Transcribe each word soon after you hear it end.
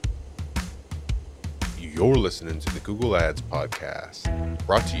You're listening to the Google Ads Podcast,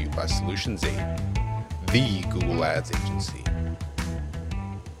 brought to you by Solutions 8, the Google Ads agency.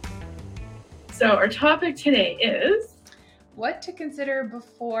 So our topic today is what to consider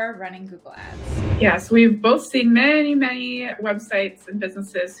before running Google Ads. Yes, we've both seen many websites and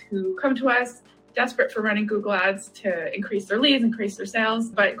businesses who come to us desperate for running Google Ads to increase their leads, increase their sales.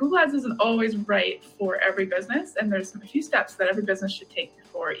 But Google Ads isn't always right for every business. And there's a few steps that every business should take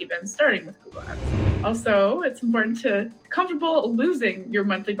before even starting with Google Ads. Also, it's important to be comfortable losing your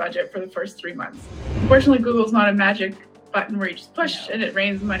monthly budget for the first 3 months. Unfortunately, Google's not a magic button where you just push and it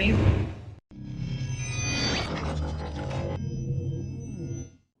rains money.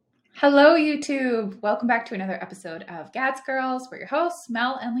 Hello, YouTube. Welcome back to another episode of Gads Girls. We're your hosts,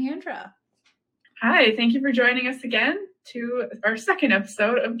 Mel and Leandra. Hi, thank you for joining us again to our second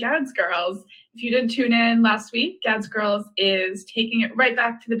episode of Gads Girls. If you didn't tune in last week, Gads Girls is taking it right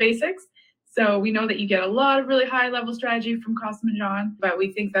back to the basics. So we know that you get a lot of really high level strategy from Cosm and John, but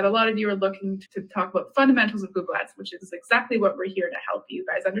we think that a lot of you are looking to talk about fundamentals of Google Ads, which is exactly what we're here to help you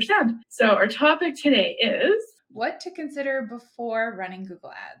guys understand. So our topic today is what to consider before running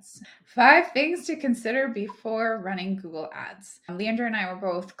Google Ads. 5 things to consider before running Google Ads. Leandra and I were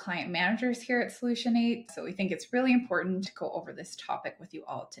both client managers here at Solution 8, so we think it's really important to go over this topic with you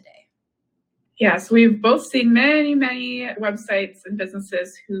all today. Yes, we've both seen many websites and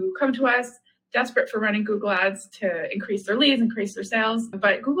businesses who come to us desperate for running Google Ads to increase their leads, increase their sales.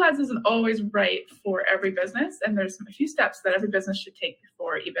 But Google Ads isn't always right for every business. And there's a few steps that every business should take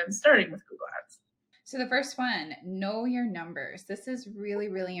before even starting with Google Ads. So the first one, know your numbers. This is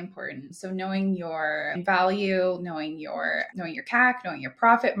really important. So knowing your value, knowing your CAC, knowing your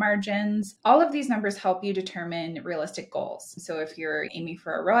profit margins, all of these numbers help you determine realistic goals. So if you're aiming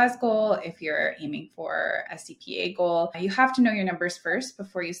for a ROAS goal, if you're aiming for a CPA goal, you have to know your numbers first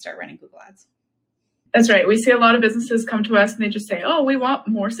before you start running Google Ads. That's right. We see a lot of businesses come to us and they just say, oh, we want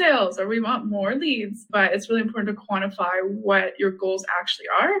more sales or we want more leads. But it's really important to quantify what your goals actually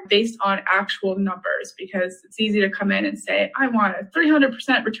are based on actual numbers, because it's easy to come in and say, I want a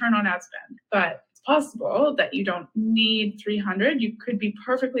 300% return on ad spend. But it's possible that you don't need 300. You could be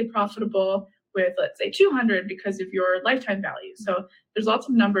perfectly profitable with, let's say, 200 because of your lifetime value. So there's lots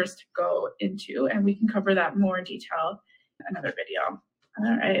of numbers to go into, and we can cover that more in detail in another video.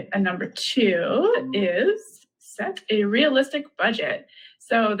 All right. And number 2 is set a realistic budget.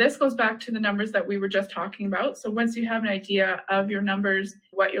 So this goes back to the numbers that we were just talking about. So once you have an idea of your numbers,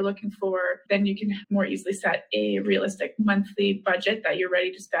 what you're looking for, then you can more easily set a realistic monthly budget that you're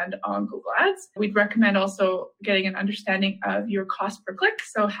ready to spend on Google Ads. We'd recommend also getting an understanding of your cost per click.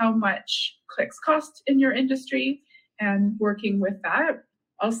 So how much clicks cost in your industry and working with that.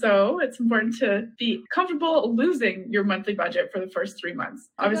 Also, it's important to be comfortable losing your monthly budget for the first 3 months.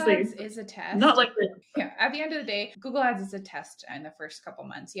 Obviously, Google Ads is a test. Not like yeah. At the end of the day, Google Ads is a test in the first couple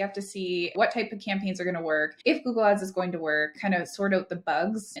months. You have to see what type of campaigns are going to work. If Google Ads is going to work, kind of sort out the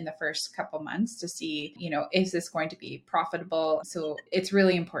bugs in the first couple months to see, is this going to be profitable? So it's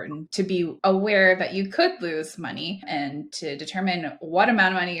really important to be aware that you could lose money and to determine what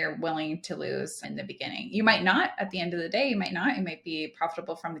amount of money you're willing to lose in the beginning. You might not at the end of the day. You might not. It might be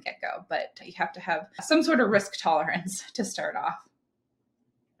profitable from the get-go, but you have to have some sort of risk tolerance to start off.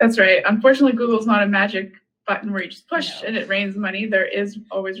 That's right. Unfortunately, Google's not a magic button where you just push and it rains money. There is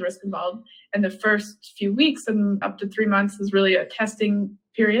always risk involved. And the first few weeks and up to 3 months is really a testing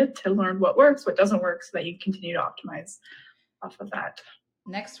period to learn what works, what doesn't work, so that you continue to optimize off of that.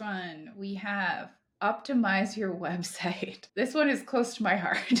 Next one, we have optimize your website. This one is close to my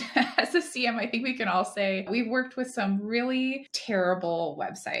heart. As a CM, I think we can all say we've worked with some really terrible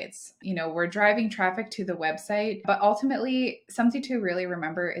websites. We're driving traffic to the website, but ultimately something to really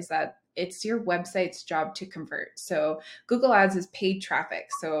remember is that it's your website's job to convert. So Google Ads is paid traffic.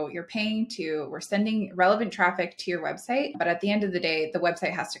 So we're sending relevant traffic to your website, but at the end of the day, the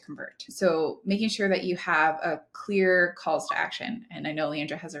website has to convert. So making sure that you have a clear calls to action. And I know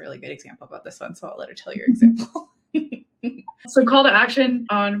Leandra has a really good example about this one, so I'll let her tell your example. So call to action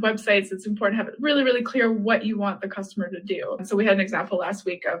on websites, it's important to have it really clear what you want the customer to do. So we had an example last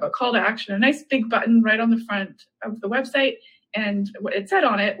week of a call to action, a nice big button right on the front of the website. And what it said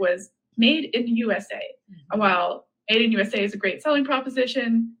on it was made in USA. While made in USA is a great selling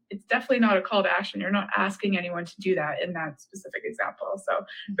proposition, it's definitely not a call to action. You're not asking anyone to do that in that specific example. So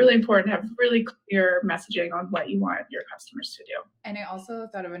really important to have really clear messaging on what you want your customers to do. And I also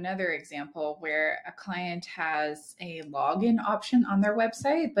thought of another example where a client has a login option on their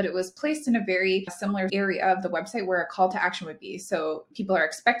website, but it was placed in a very similar area of the website where a call to action would be. So people are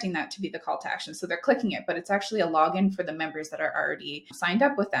expecting that to be the call to action. So they're clicking it, but it's actually a login for the members that are already signed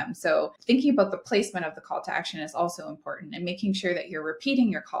up with them. So thinking about the placement of the call to action is also important, and making sure that you're repeating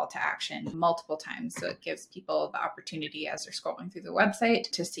your call to action multiple times. So it gives people the opportunity as they're scrolling through the website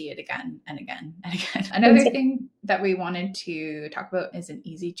to see it again and again and again. Another thing that we wanted to talk about is an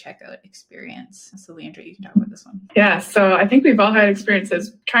easy checkout experience. So Leandra, you can talk about this one. Yeah, so I think we've all had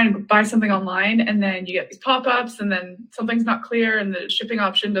experiences trying to buy something online, and then you get these pop-ups, and then something's not clear and the shipping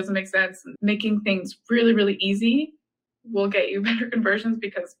option doesn't make sense. And making things really, really easy will get you better conversions,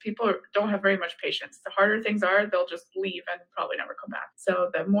 because people don't have very much patience. The harder things are, they'll just leave and probably never come back. So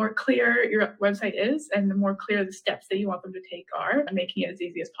the more clear your website is, and the more clear the steps that you want them to take are, making it as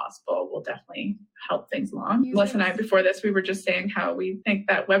easy as possible will definitely help things along. Les and I, before this, we were just saying how we think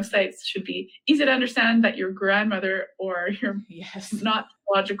that websites should be easy to understand, that your grandmother or your not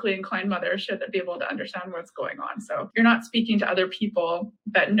logically inclined mother should be able to understand what's going on. So you're not speaking to other people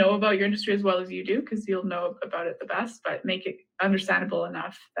that know about your industry as well as you do, because you'll know about it the best, but make it understandable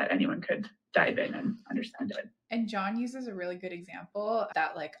enough that anyone could dive in and understand it. And John uses a really good example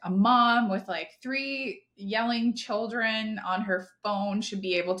that like a mom with like 3 yelling children on her phone should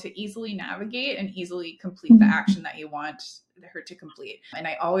be able to easily navigate and easily complete the action that you want her to complete. And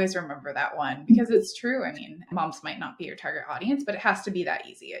I always remember that one because it's true. I mean, moms might not be your target audience, but it has to be that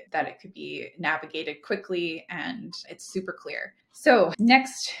easy, that it could be navigated quickly and it's super clear. So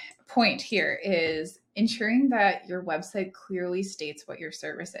next point here is ensuring that your website clearly states what your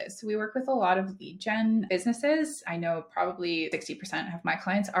service is. So we work with a lot of lead gen businesses. I know probably 60% of my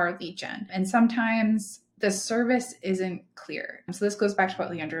clients are lead gen. And sometimes the service isn't clear. So this goes back to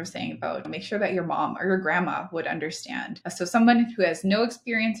what Leandra was saying about make sure that your mom or your grandma would understand. So someone who has no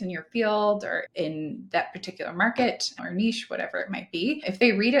experience in your field or in that particular market or niche, whatever it might be, if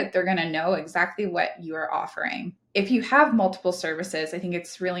they read it, they're going to know exactly what you are offering. If you have multiple services, I think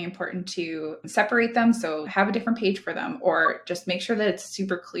it's really important to separate them. So have a different page for them, or just make sure that it's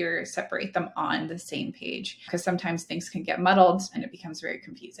super clear, separate them on the same page, because sometimes things can get muddled and it becomes very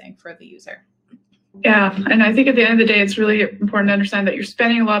confusing for the user. Yeah. And I think at the end of the day, it's really important to understand that you're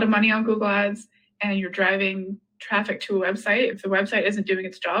spending a lot of money on Google Ads and you're driving traffic to a website. If the website isn't doing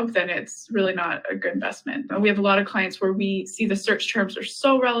its job, then it's really not a good investment. We have a lot of clients where we see the search terms are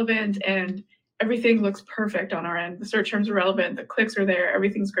so relevant and everything looks perfect on our end. The search terms are relevant, the clicks are there,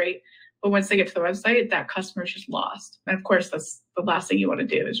 everything's great. But once they get to the website, that customer is just lost. And of course, that's the last thing you want to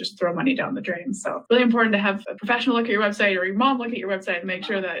do is just throw money down the drain. So really important to have a professional look at your website or your mom look at your website and make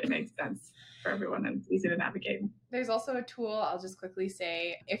sure that it makes sense for everyone and it's easy to navigate. There's also a tool, I'll just quickly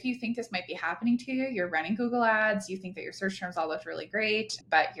say, if you think this might be happening to you, you're running Google Ads, you think that your search terms all look really great,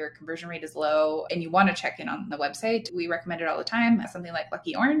 but your conversion rate is low, and you want to check in on the website, we recommend it all the time, something like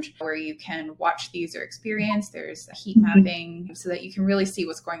Lucky Orange, where you can watch the user experience. There's a heat mapping so that you can really see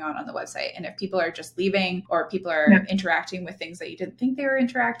what's going on the website. And if people are just leaving or people are interacting with things that you didn't think they were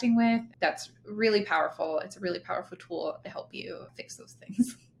interacting with, that's really powerful. It's a really powerful tool to help you fix those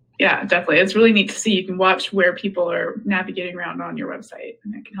things. Yeah, definitely. It's really neat to see. You can watch where people are navigating around on your website,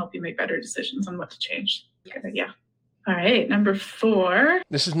 and it can help you make better decisions on what to change. Yeah. All right, number 4.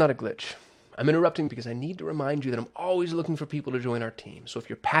 This is not a glitch. I'm interrupting because I need to remind you that I'm always looking for people to join our team. So if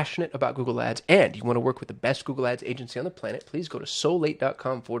you're passionate about Google Ads and you want to work with the best Google Ads agency on the planet, please go to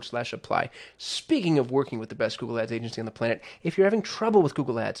so8.com/apply. Speaking of working with the best Google Ads agency on the planet, if you're having trouble with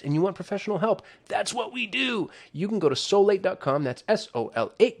Google Ads and you want professional help, that's what we do. You can go to so8.com, that's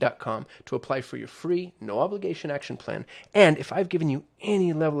SOL8.com, to apply for your free, no obligation action plan. And if I've given you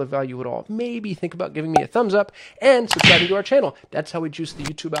any level of value at all, maybe think about giving me a thumbs up and subscribing to our channel. That's how we juice the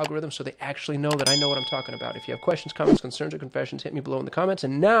YouTube algorithm so they actually know that I know what I'm talking about. If you have questions, comments, concerns, or confessions, hit me below in the comments.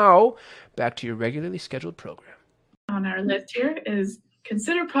 And now, back to your regularly scheduled program. On our list here is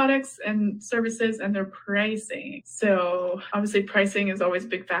consider products and services and their pricing. So obviously pricing is always a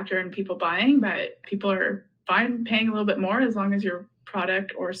big factor in people buying, but people are fine paying a little bit more as long as your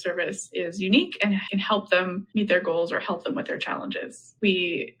product or service is unique and can help them meet their goals or help them with their challenges.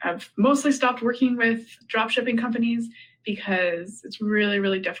 We have mostly stopped working with dropshipping companies because it's really,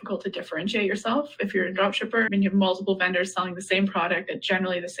 really difficult to differentiate yourself. If you're a dropshipper and you have multiple vendors selling the same product at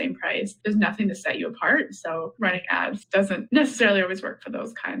generally the same price, there's nothing to set you apart. So running ads doesn't necessarily always work for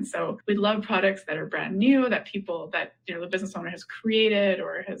those kinds. So we love products that are brand new, that people that the business owner has created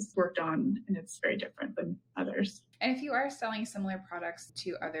or has worked on, and it's very different than others. others. And if you are selling similar products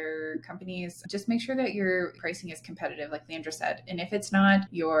to other companies, just make sure that your pricing is competitive, like Leandra said. And if it's not,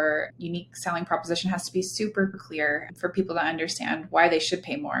 your unique selling proposition has to be super clear for people to understand why they should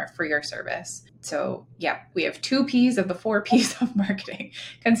pay more for your service. So yeah, we have 2 P's of the 4 P's of marketing.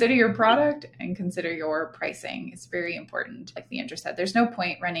 Consider your product and consider your pricing. It's very important. Like Leandra said, there's no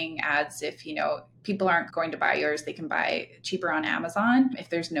point running ads if, people aren't going to buy yours. They can buy cheaper on Amazon if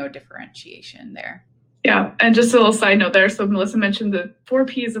there's no differentiation there. Yeah. And just a little side note there. So Melissa mentioned the 4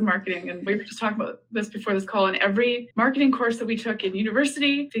 P's of marketing, and we were just talking about this before this call. In every marketing course that we took in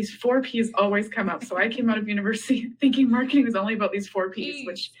university, these 4 P's always come up. So I came out of university thinking marketing was only about these 4 P's,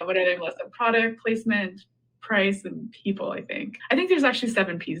 which what did I list? Product, placement, price, and people, I think. I think there's actually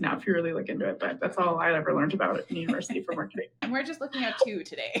 7 P's now if you really look into it, but that's all I ever learned about it in university for marketing. And we're just looking at 2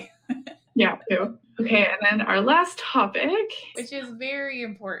 today. Yeah, 2. Okay, and then our last topic, which is very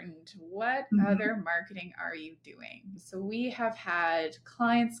important. What other marketing are you doing? So we have had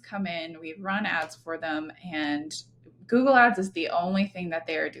clients come in, we've run ads for them, and Google Ads is the only thing that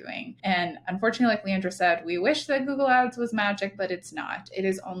they are doing. And unfortunately, like Leandra said, we wish that Google Ads was magic, but it's not. It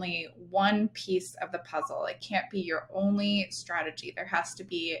is only one piece of the puzzle. It can't be your only strategy. There has to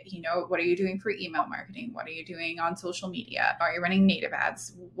be, what are you doing for email marketing? What are you doing on social media? Are you running native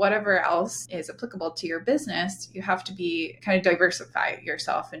ads? Whatever else is applicable to your business, you have to be kind of diversify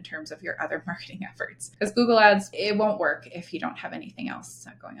yourself in terms of your other marketing efforts. Because Google Ads, it won't work if you don't have anything else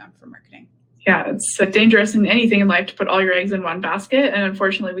going on for marketing. Yeah, it's dangerous in anything in life to put all your eggs in one basket. And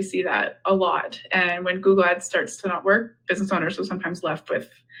unfortunately, we see that a lot. And when Google Ads starts to not work, business owners are sometimes left with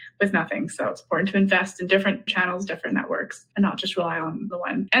nothing. So it's important to invest in different channels, different networks, and not just rely on the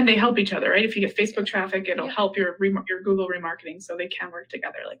one. And they help each other, right? If you get Facebook traffic, it'll help your Google remarketing. So they can work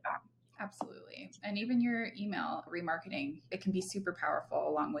together like that. Absolutely. And even your email remarketing, it can be super powerful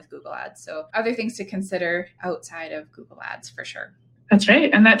along with Google Ads. So other things to consider outside of Google Ads for sure. That's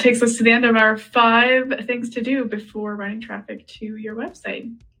right. And that takes us to the end of our 5 things to do before running traffic to your website.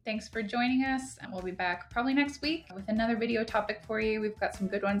 Thanks for joining us. And we'll be back probably next week with another video topic for you. We've got some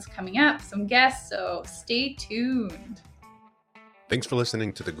good ones coming up, some guests, so stay tuned. Thanks for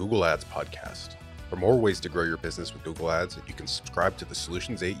listening to the Google Ads podcast. For more ways to grow your business with Google Ads, you can subscribe to the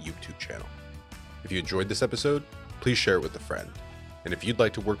Solutions 8 YouTube channel. If you enjoyed this episode, please share it with a friend. And if you'd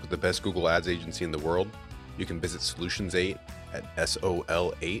like to work with the best Google Ads agency in the world, you can visit Solutions 8 at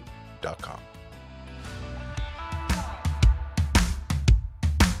sol8.com.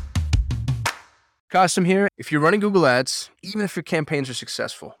 Kasim here. If you're running Google Ads, even if your campaigns are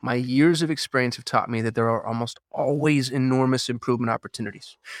successful, my years of experience have taught me that there are almost always enormous improvement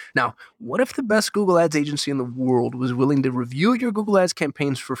opportunities. Now, what if the best Google Ads agency in the world was willing to review your Google Ads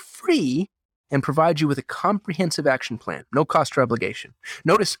campaigns for free and provide you with a comprehensive action plan, no cost or obligation?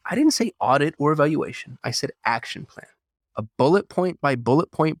 Notice, I didn't say audit or evaluation. I said action plan. A bullet point by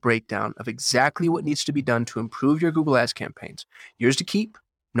bullet point breakdown of exactly what needs to be done to improve your Google Ads campaigns. Yours to keep,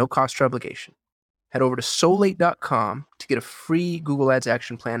 no cost or obligation. Head over to sol8.com to get a free Google Ads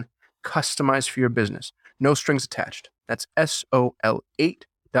action plan customized for your business. No strings attached. That's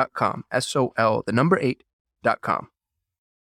sol8.com. SOL, the number 8.com.